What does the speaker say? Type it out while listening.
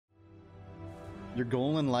Your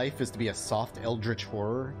goal in life is to be a soft eldritch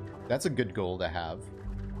horror? That's a good goal to have.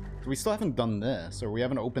 So we still haven't done this, or we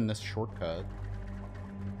haven't opened this shortcut.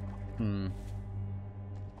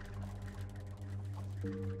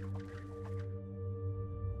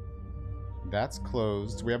 That's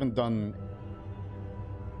closed. We haven't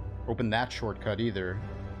opened that shortcut either.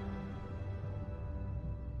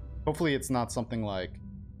 Hopefully it's not something like,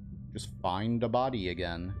 just find a body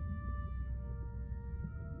again.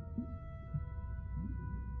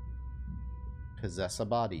 Possess a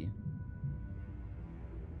body.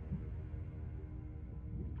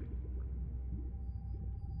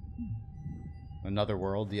 Another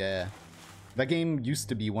World, yeah. That game used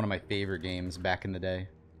to be one of my favorite games back in the day.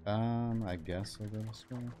 I guess I'll go this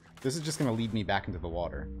way. This is just gonna lead me back into the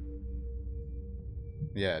water.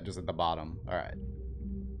 Yeah, just at the bottom. Alright.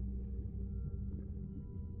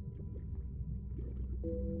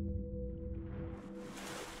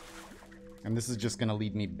 And this is just gonna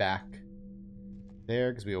lead me back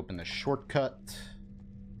there, because we opened the shortcut.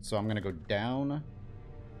 So I'm gonna go down.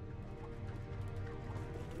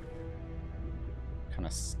 Kind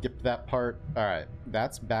of skip that part. Alright,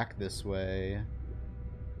 that's back this way.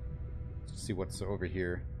 Let's see what's over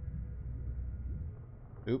here.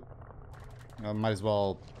 Oop. Might as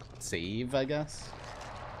well save, I guess.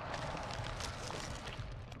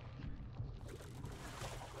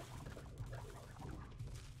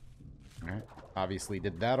 Alright, obviously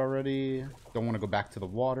did that already. Don't want to go back to the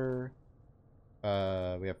water.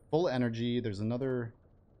 We have full energy. There's another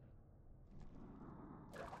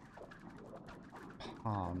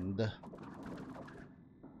pond.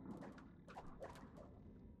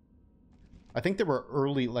 I think there were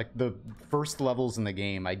early, like the first levels in the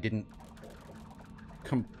game I didn't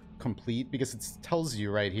complete because it tells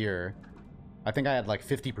you right here. I think I had like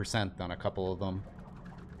 50% on a couple of them.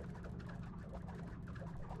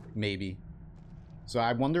 Maybe. So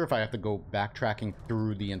I wonder if I have to go backtracking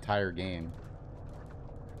through the entire game.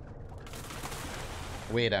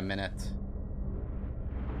 Wait a minute.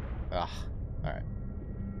 Ugh. Alright.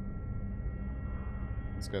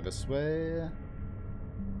 Let's go this way.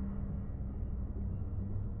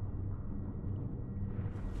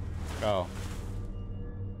 Oh.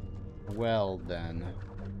 Well then.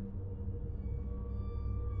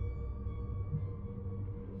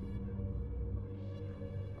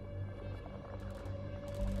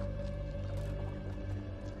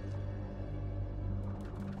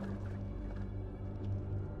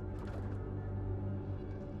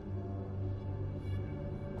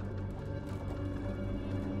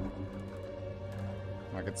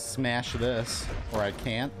 I could smash this, or I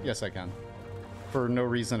can't. Yes, I can. For no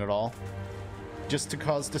reason at all. Just to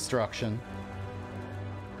cause destruction.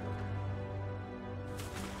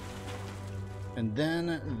 And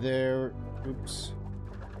then there... Oops.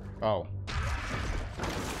 Oh.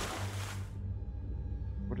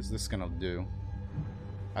 What is this gonna do?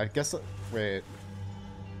 I guess... Wait.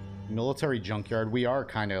 Military junkyard. We are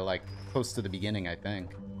kind of, like, close to the beginning, I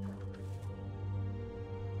think.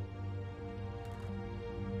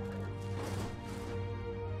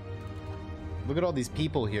 Look at all these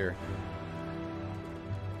people here.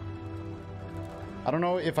 I don't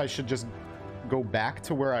know if I should just go back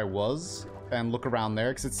to where I was and look around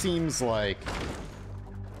there, because it seems like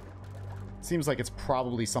it's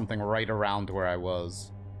probably something right around where I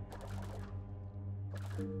was.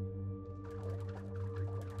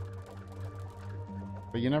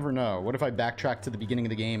 But you never know. What if I backtrack to the beginning of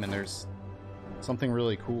the game and there's something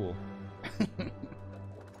really cool?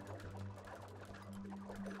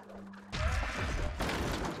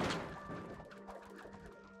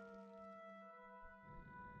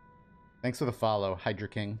 Thanks for the follow, Hydra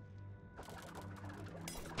King.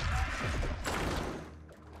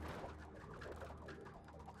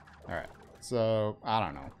 Alright, so, I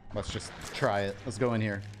don't know. Let's just try it. Let's go in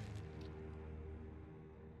here.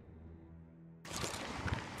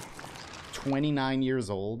 29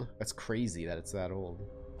 years old. That's crazy that it's that old.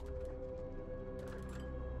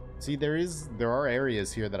 See, there are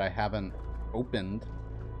areas here that I haven't opened.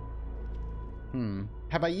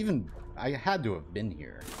 Have I even... I had to have been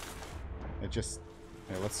here. It just...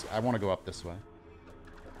 Here, I want to go up this way.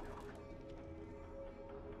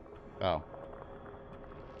 Oh.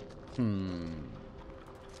 I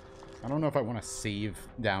don't know if I want to save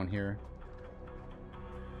down here.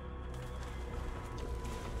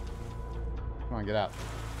 Come on, get out.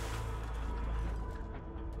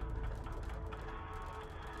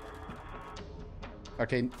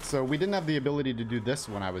 Okay, so we didn't have the ability to do this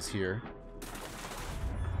when I was here.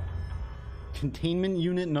 Containment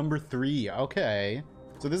unit number 3. Okay.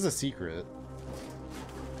 So this is a secret.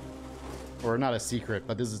 Or not a secret,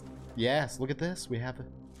 but this is Yes, look at this. We have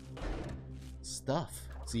stuff.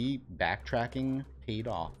 See, backtracking paid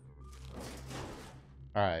off.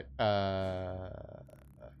 All right.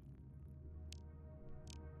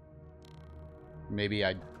 Maybe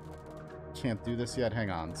I can't do this yet. Hang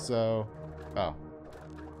on. So, oh.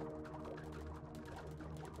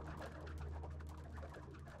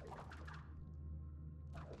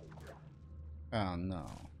 Oh no.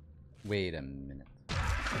 Wait a minute.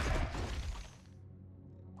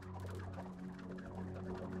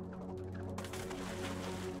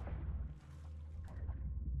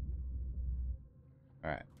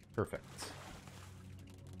 Alright, perfect.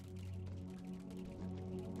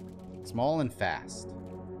 Small and fast.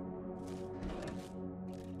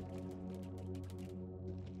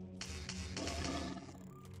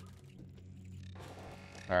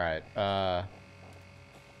 Alright,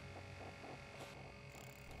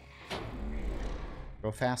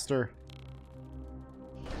 go faster.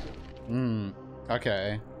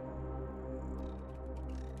 Okay.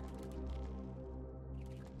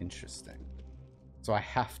 Interesting. So I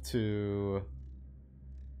have to...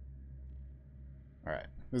 Alright,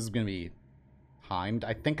 this is gonna be timed.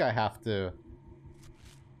 I think I have to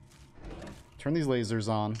turn these lasers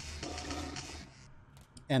on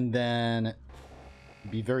and then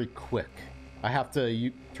be very quick. I have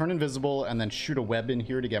to turn invisible and then shoot a web in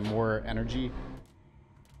here to get more energy.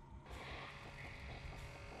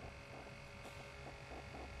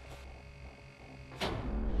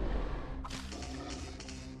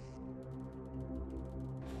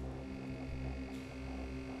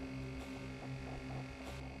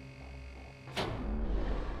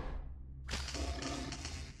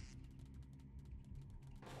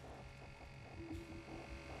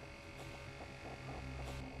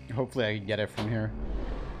 Hopefully I can get it from here.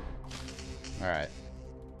 Alright.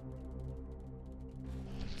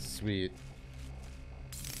 Sweet.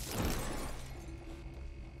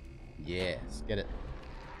 Yes, get it.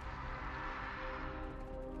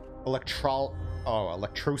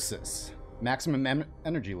 Electrosis. Maximum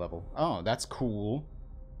energy level. Oh, that's cool.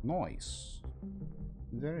 Nice.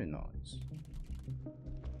 Very nice.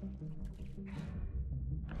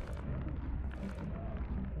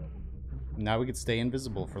 Now we could stay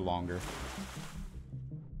invisible for longer.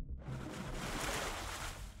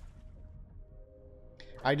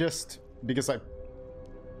 Because I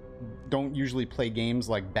don't usually play games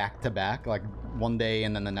like back to back, like one day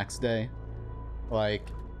and then the next day. Like,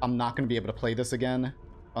 I'm not going to be able to play this again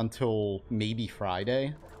until maybe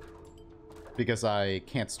Friday. Because I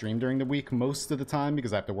can't stream during the week most of the time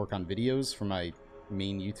because I have to work on videos for my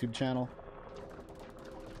main YouTube channel.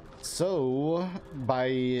 So,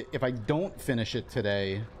 if I don't finish it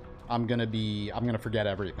today, I'm gonna forget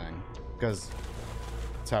everything. Because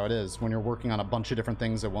that's how it is when you're working on a bunch of different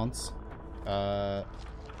things at once. I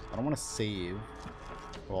don't want to save.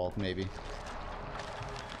 Well, maybe.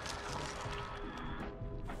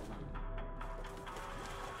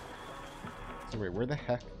 So wait, where the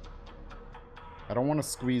heck? I don't want to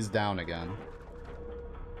squeeze down again.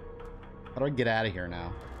 How do I get out of here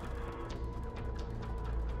now?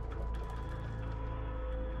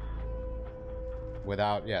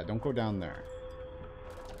 Without, yeah, don't go down there.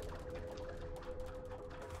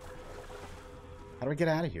 How do I get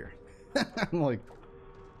out of here? I'm like,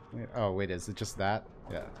 wait, oh wait, is it just that?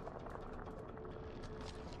 Yeah.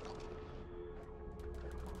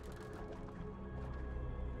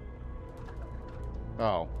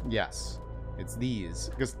 Oh, yes. It's these.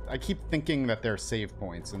 Because I keep thinking that they're save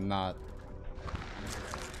points and not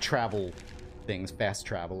travel things, fast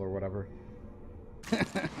travel or whatever.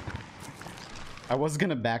 I was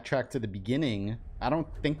gonna backtrack to the beginning. I don't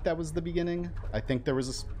think that was the beginning. I think there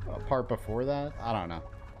was a part before that. I don't know.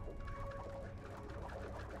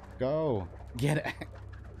 Go. Get it.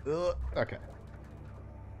 Ugh. Okay.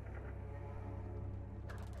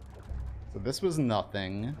 So this was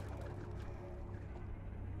nothing.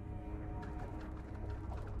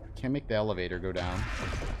 Can't make the elevator go down.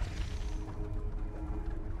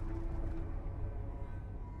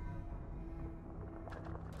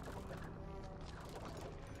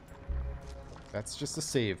 That's just a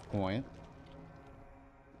save point.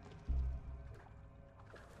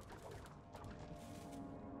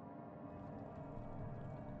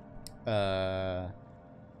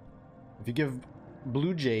 If you give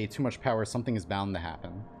Blue Jay too much power, something is bound to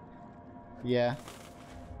happen. Yeah.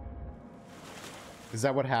 Is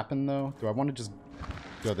that what happened, though? Do I want to just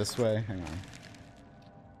go this way? Hang on.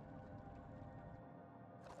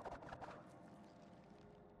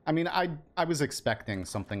 I mean, I was expecting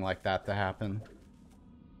something like that to happen.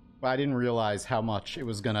 But I didn't realize how much it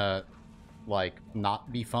was gonna, like,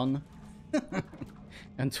 not be fun.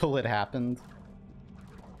 until it happened.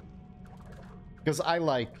 Because I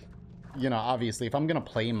like, you know, obviously, if I'm gonna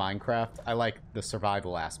play Minecraft, I like the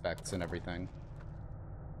survival aspects and everything.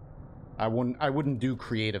 I wouldn't do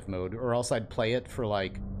creative mode, or else I'd play it for,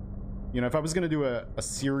 like, you know, if I was gonna do a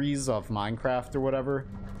series of Minecraft or whatever,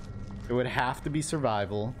 it would have to be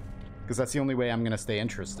survival, because that's the only way I'm gonna stay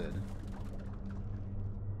interested.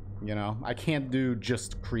 You know, I can't do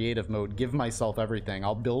just creative mode, give myself everything.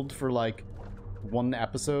 I'll build for, like, one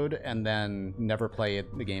episode and then never play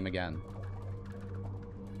the game again.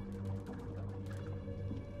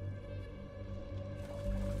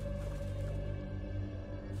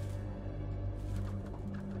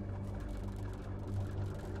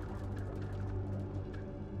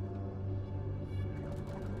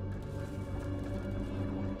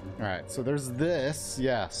 Alright, so there's this.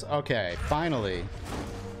 Yes, okay, finally.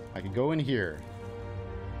 I can go in here.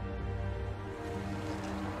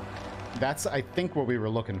 That's, I think, what we were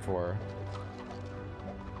looking for.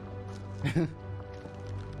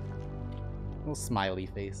 Little smiley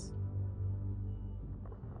face.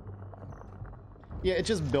 Yeah, it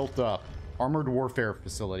just built up. Armored warfare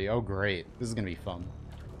facility. Oh, great. This is gonna be fun.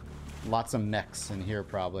 Lots of mechs in here,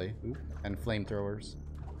 probably. Ooh, and flamethrowers.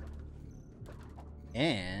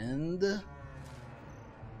 And...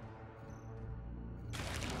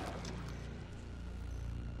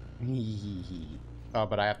 oh,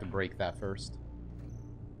 but I have to break that first.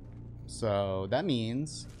 So that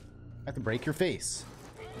means I have to break your face.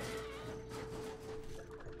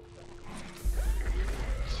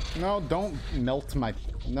 No, don't melt my...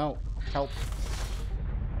 no, help.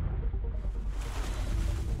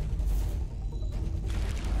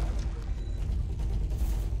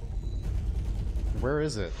 Where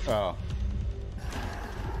is it? Oh.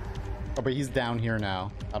 Oh, but he's down here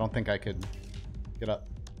now. I don't think I could get up.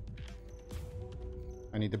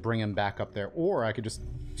 I need to bring him back up there. Or I could just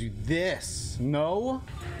do this. No?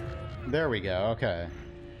 There we go. Okay.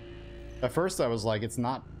 At first I was like, it's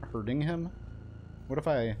not hurting him. What if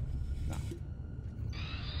I... no.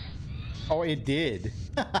 Oh, it did.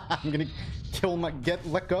 I'm gonna kill my...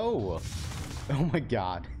 let go. Oh my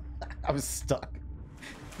god. I was stuck.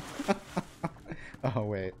 Oh,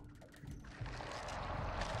 wait.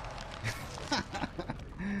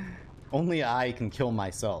 Only I can kill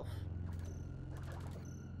myself.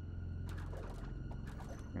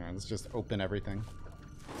 Alright, let's just open everything.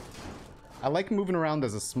 I like moving around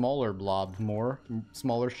as a smaller blob more.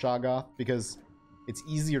 Smaller Shoggoth, because it's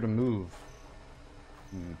easier to move.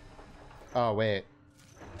 Oh, wait.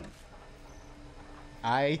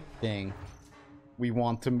 I think we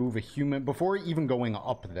want to move a human before even going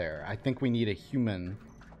up there. I think we need a human.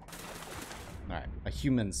 Alright, a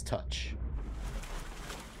human's touch.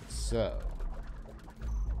 So,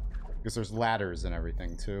 because there's ladders and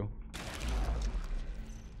everything too.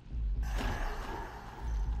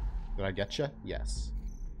 Did I get you? Yes.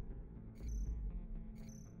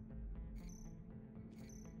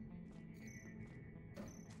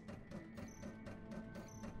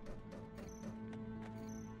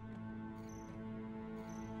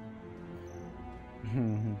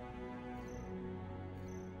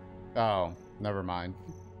 Oh, never mind.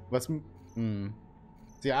 Let's...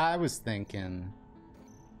 See, I was thinking...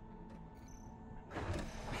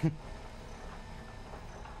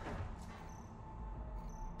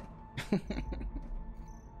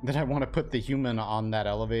 that I want to put the human on that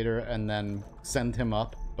elevator and then send him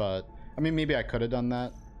up, but... I mean, maybe I could have done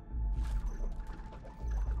that.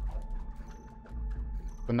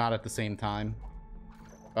 But not at the same time.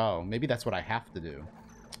 Oh, maybe that's what I have to do.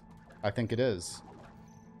 I think it is.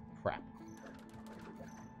 Crap.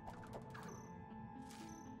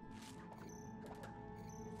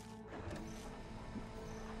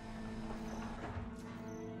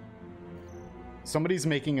 Somebody's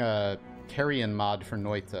making a Carrion mod for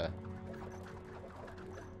Noita.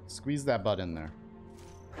 Squeeze that butt in there.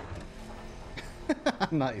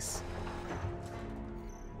 Nice.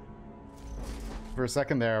 For a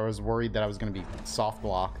second there, I was worried that I was going to be soft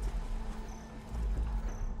locked.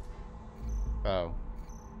 Oh.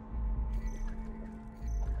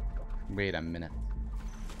 Wait a minute.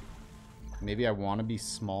 Maybe I want to be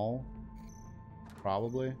small?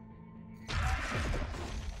 Probably.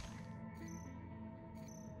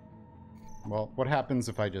 Well, what happens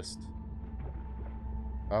if I just...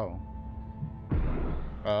 Oh.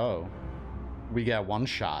 Oh. We get one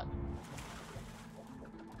shot.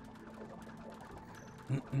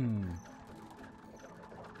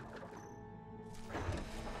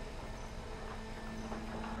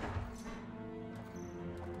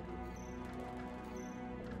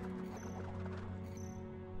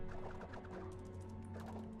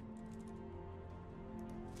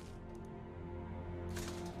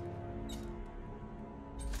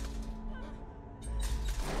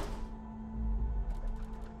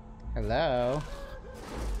 Hello.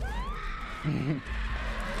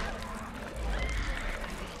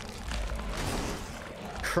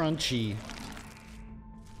 Crunchy.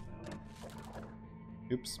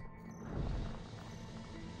 Oops.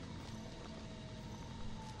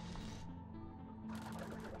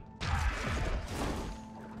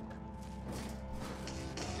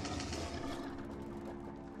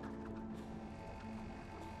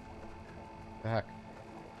 The heck?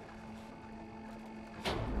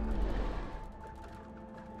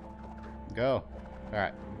 Go. All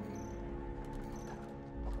right.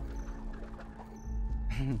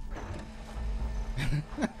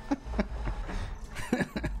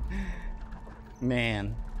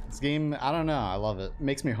 Man, this game, I don't know. I love it. It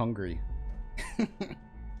makes me hungry.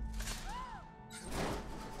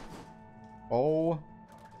 Oh.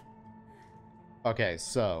 Okay,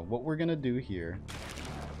 so what we're gonna do here.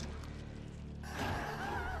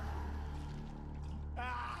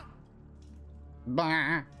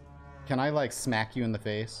 Bah! Can I, like, smack you in the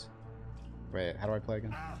face? Wait, how do I play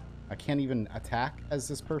again? I can't even attack as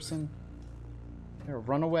this person? Here,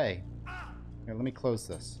 run away. Here, let me close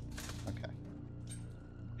this. Okay.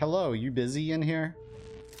 Hello, you busy in here?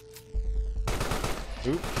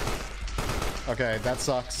 Oop. Okay, that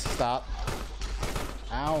sucks. Stop.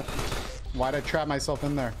 Ow. Why'd I trap myself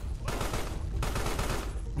in there?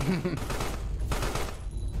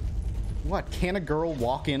 What? Can a girl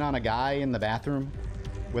walk in on a guy in the bathroom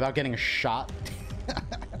without getting shot?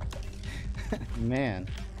 Man.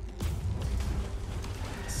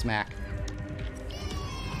 Smack.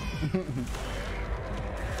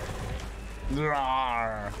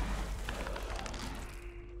 Rawr.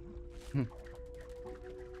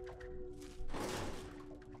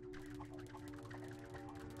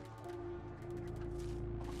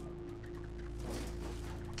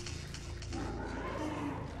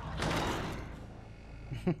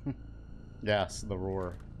 Yes, the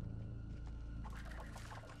roar.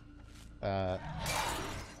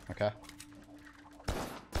 Okay.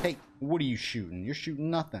 Hey, what are you shooting? You're shooting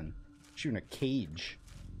nothing. Shooting a cage.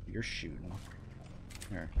 You're shooting.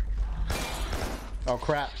 Here. Oh,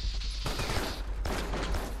 crap.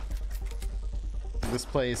 This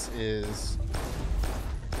place is...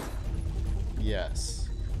 Yes.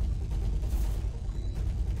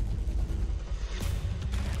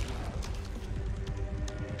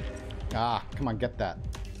 Ah, come on, get that.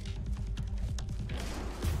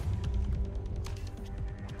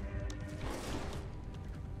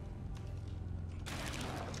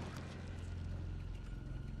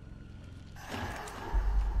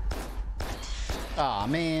 Aw,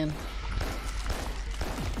 man.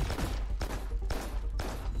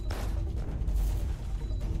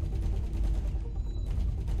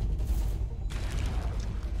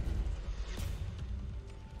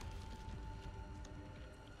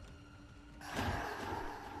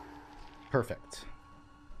 Perfect.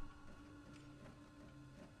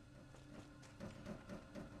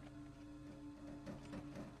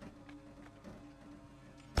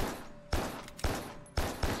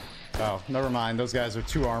 Oh, never mind. Those guys are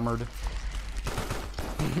too armored.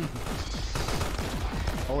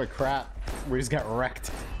 Holy crap. We just got wrecked.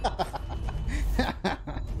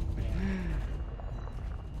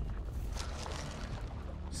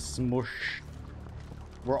 Smush.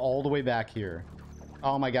 We're all the way back here.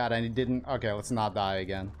 Oh my god, I didn't... Okay, let's not die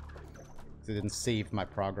again. I didn't save my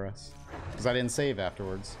progress. Because I didn't save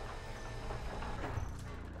afterwards.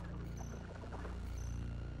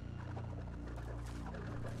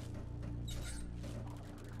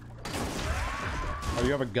 Oh,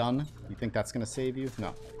 you have a gun? You think that's gonna save you?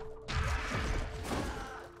 No.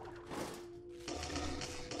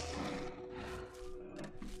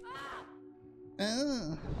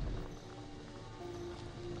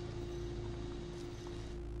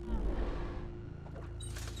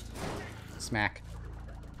 Smack.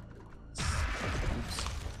 Oops.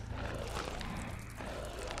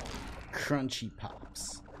 Crunchy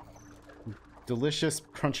Pops. Delicious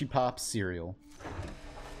Crunchy Pops cereal.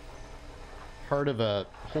 Part of a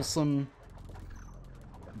wholesome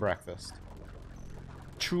breakfast.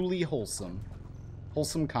 Truly wholesome.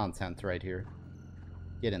 Wholesome content right here.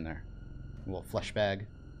 Get in there. A little flesh bag.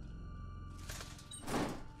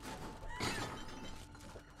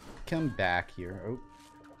 Come back here. Oh.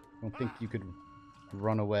 Don't think you could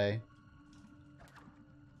run away.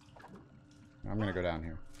 I'm gonna go down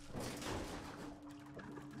here.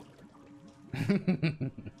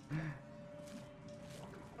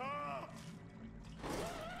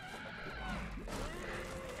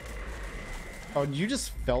 Oh, you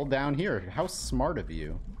just fell down here. How smart of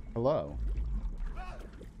you. Hello.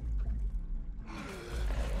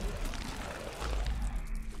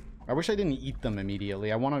 I wish I didn't eat them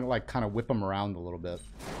immediately. I want to, like, kind of whip them around a little bit.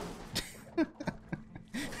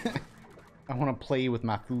 I want to play with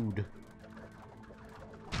my food.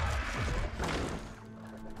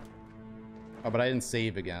 Oh, but I didn't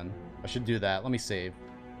save again. I should do that. Let me save.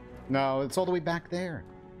 No, it's all the way back there.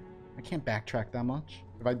 I can't backtrack that much.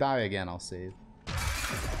 If I die again, I'll save.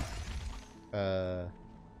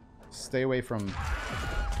 Stay away from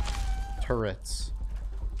turrets.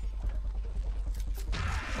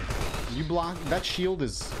 You block... That shield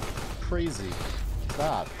is crazy.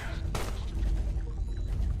 Stop.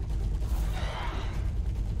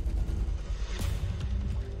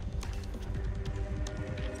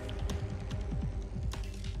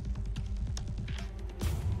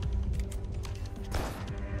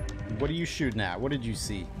 What are you shooting at? What did you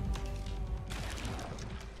see?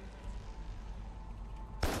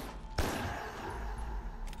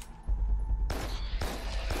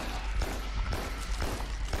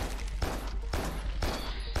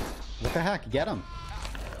 What the heck? Get him.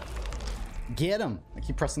 Get him. I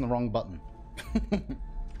keep pressing the wrong button.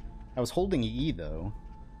 I was holding E, though.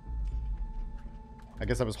 I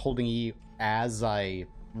guess I was holding E as I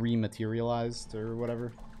rematerialized or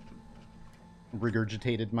whatever.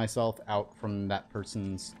 Regurgitated myself out from that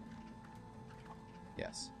person's...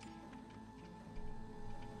 Yes.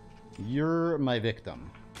 You're my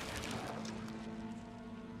victim.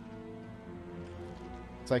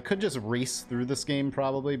 So I could just race through this game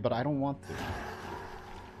probably, but I don't want to.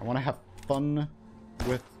 I want to have fun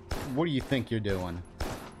with... What do you think you're doing?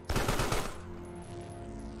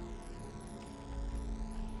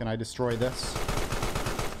 Can I destroy this?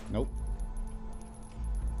 Nope.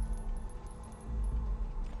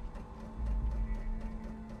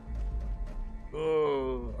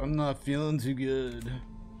 Oh, I'm not feeling too good.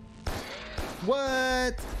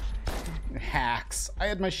 What? Hacks. I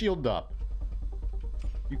had my shield up.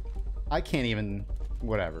 I can't even...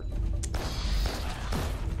 Whatever.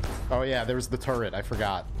 Oh yeah, there was the turret. I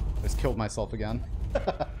forgot. I just killed myself again.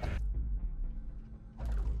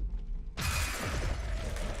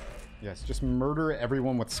 Yes, just murder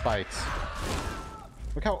everyone with spikes.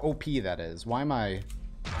 Look how OP that is. Why am I...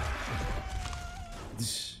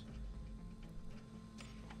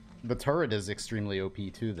 The turret is extremely OP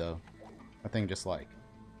too, though. I think just like...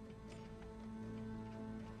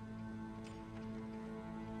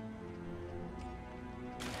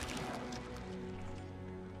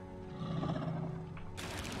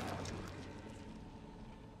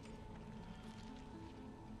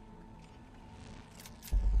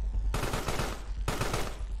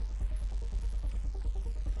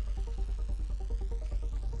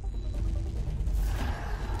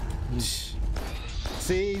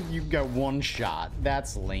 See, you got one shot.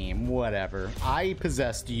 That's lame. Whatever. I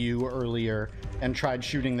possessed you earlier and tried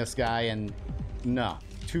shooting this guy and... No.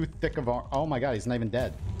 Too thick of arm. Oh my god, he's not even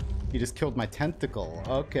dead. He just killed my tentacle.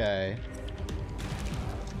 Okay.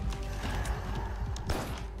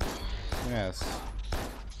 Yes.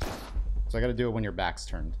 So I gotta do it when your back's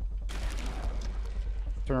turned.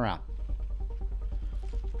 Turn around.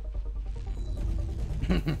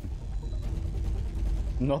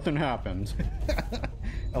 Nothing happened.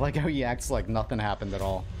 I like how he acts like nothing happened at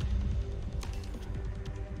all.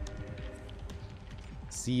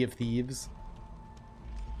 Sea of Thieves.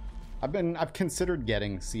 I've considered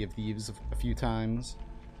getting Sea of Thieves a few times.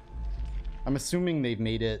 I'm assuming they've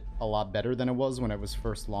made it a lot better than it was when it was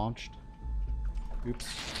first launched. Oops.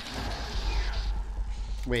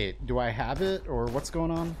 Wait, do I have it or what's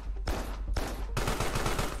going on?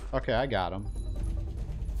 Okay, I got him.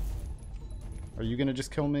 Are you gonna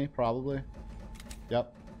just kill me? Probably.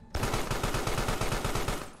 Yep.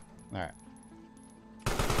 Alright.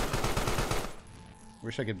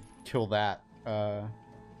 Wish I could kill that.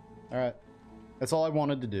 Alright. That's all I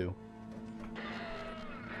wanted to do.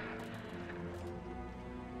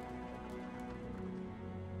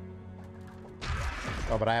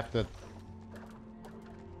 Oh, but I have to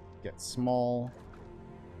get small.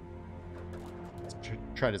 Let's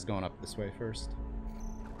try just going up this way first.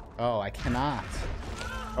 Oh, I cannot.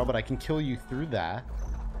 Oh, but I can kill you through that.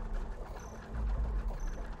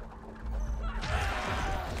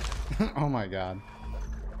 Oh my god.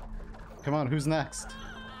 Come on, who's next?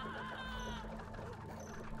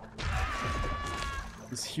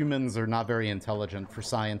 These humans are not very intelligent for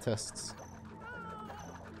scientists.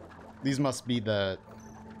 These must be the...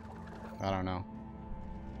 I don't know.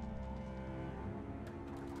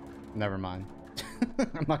 Never mind.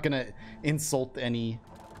 I'm not gonna insult anyone.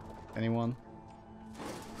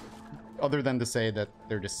 Other than to say that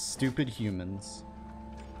they're just stupid humans.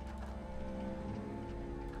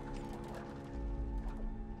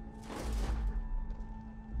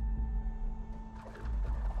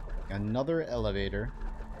 another elevator.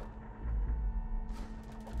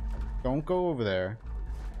 Don't go over there.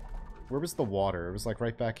 Where was the water? It was like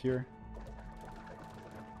right back here.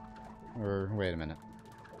 Or, wait a minute.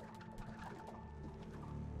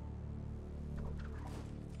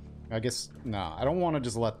 I guess, no, I don't want to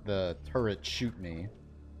just let the turret shoot me.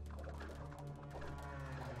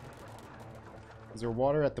 Is there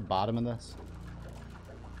water at the bottom of this?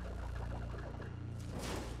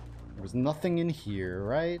 There was nothing in here,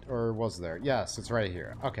 right? Or was there? Yes, it's right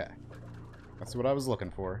here. Okay. That's what I was looking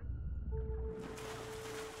for.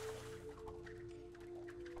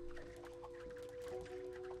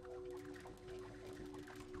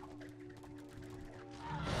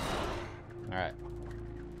 Alright.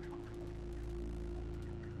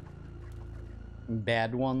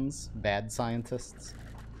 Bad ones? Bad scientists?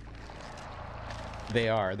 They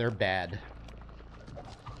are. They're bad.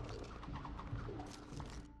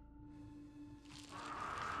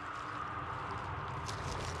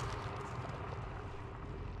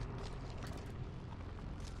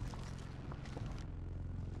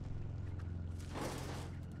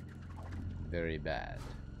 Very bad.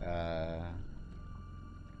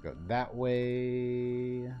 Go that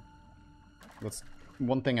way. Let's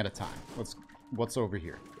one thing at a time. What's over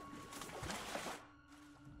here?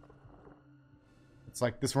 It's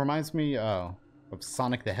like, this reminds me of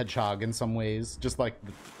Sonic the Hedgehog in some ways, just like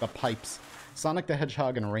the pipes. Sonic the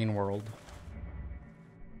Hedgehog in Rain World.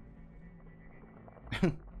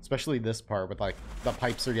 Especially this part with like the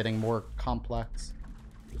pipes are getting more complex.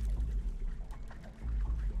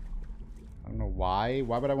 I don't know why.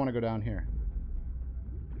 Why would I want to go down here?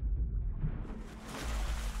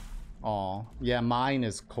 Aw. Yeah, mine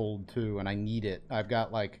is cold too, and I need it. I've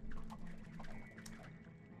got like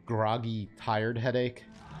groggy, tired headache.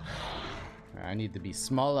 I need to be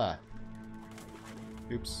smaller.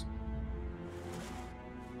 Oops.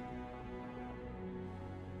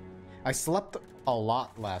 I slept a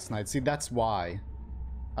lot last night. See, that's why.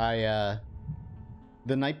 The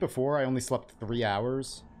night before, I only slept 3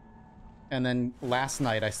 hours. And then last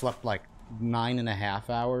night, I slept like 9.5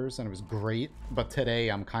 hours, and it was great. But today,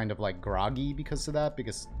 I'm kind of like groggy because of that,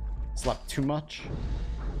 because I slept too much.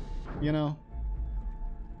 You know?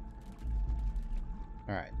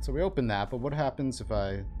 Alright, so we open that, but what happens if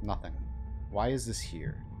I... Nothing. Why is this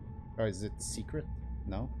here? Or is it secret?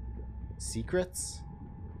 No? Secrets?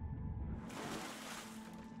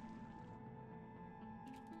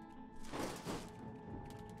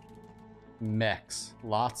 Mechs.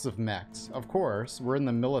 Lots of mechs. Of course, we're in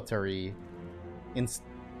the military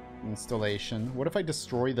installation. What if I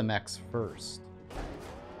destroy the mechs first?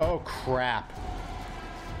 Oh, crap.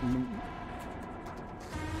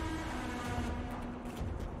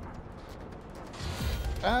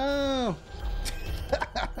 Oh!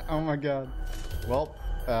 Oh my god. Well,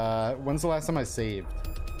 when's the last time I saved?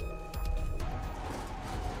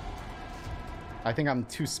 I think I'm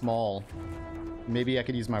too small. Maybe I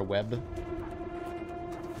could use my web.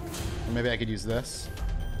 Or maybe I could use this.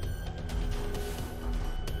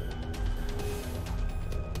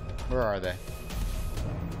 Where are they?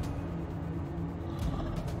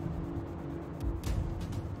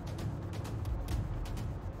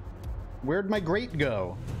 Where'd my grate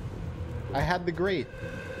go? I had the grate.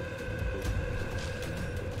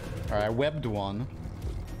 Alright, I webbed one.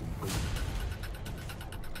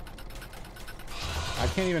 I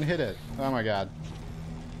can't even hit it. Oh my god.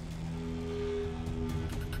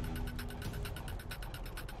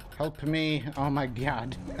 Help me. Oh my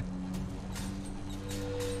god.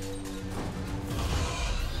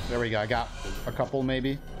 There we go. I got a couple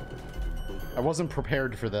maybe. I wasn't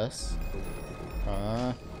prepared for this.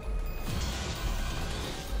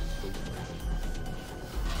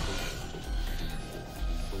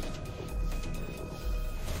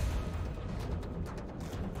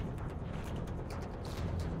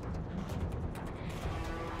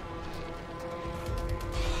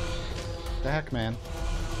 The heck, man?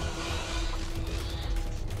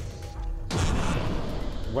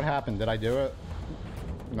 What happened? Did I do it?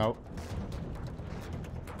 Nope.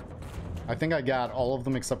 I think I got all of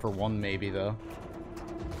them except for one maybe, though.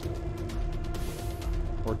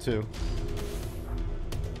 Or two.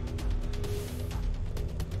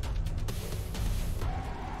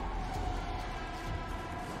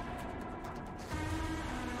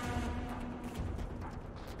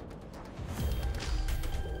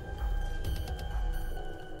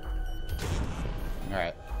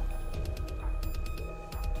 Alright.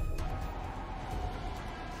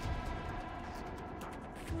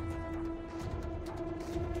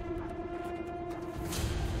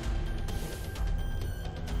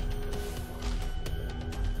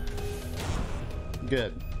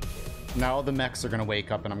 Good. Now the mechs are gonna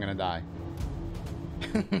wake up and I'm gonna die.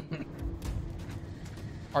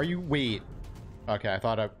 Are you... Wait. Okay, I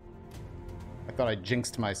thought I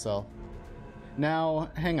jinxed myself. Now,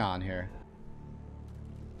 hang on here.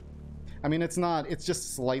 I mean, it's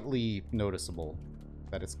just slightly noticeable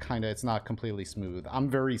that it's not completely smooth. I'm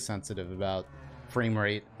very sensitive about frame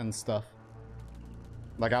rate and stuff.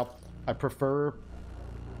 Like, I prefer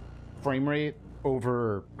frame rate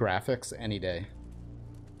over graphics any day.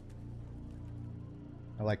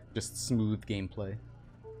 I like just smooth gameplay.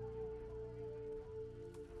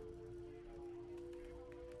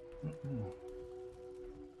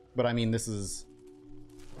 But I mean, this is...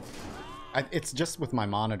 it's just with my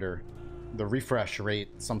monitor. The refresh rate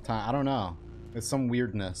sometimes... I don't know. It's some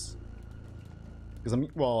weirdness. Because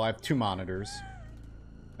well, I have two monitors.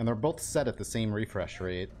 And they're both set at the same refresh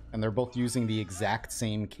rate. And they're both using the exact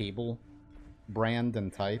same cable brand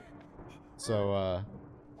and type. So,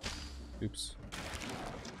 oops.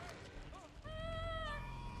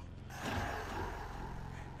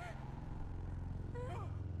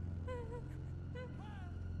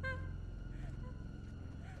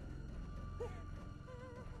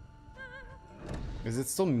 Is it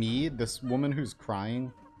still me, this woman who's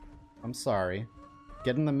crying? I'm sorry.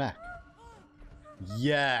 Get in the mech.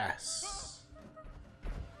 Yes!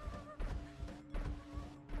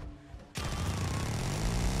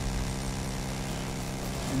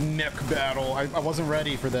 Mech battle. I wasn't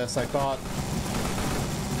ready for this, I thought...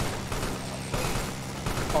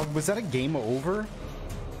 Oh, was that a game over?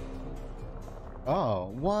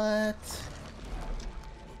 Oh, what?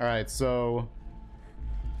 Alright, so...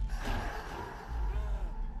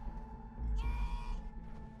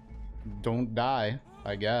 Don't die,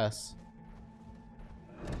 I guess.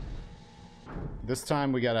 This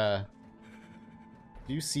time we gotta...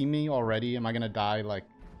 Do you see me already? Am I gonna die like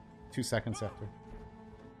 2 seconds after?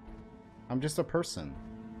 I'm just a person.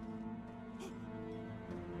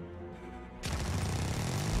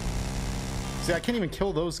 See, I can't even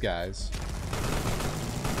kill those guys.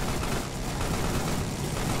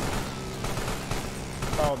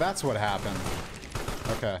 Oh, that's what happened.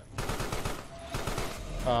 Okay.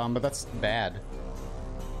 But that's bad.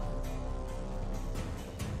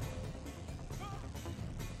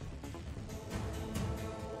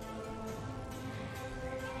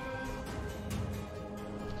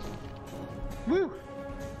 Woo!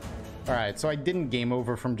 Alright, so I didn't game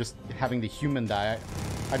over from just having the human die.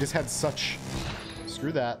 I just had such...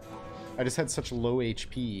 Screw that. I just had such low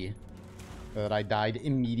HP that I died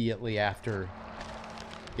immediately after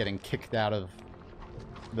getting kicked out of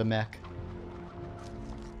the mech.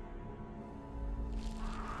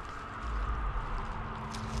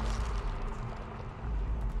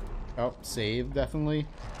 Oh, save, definitely.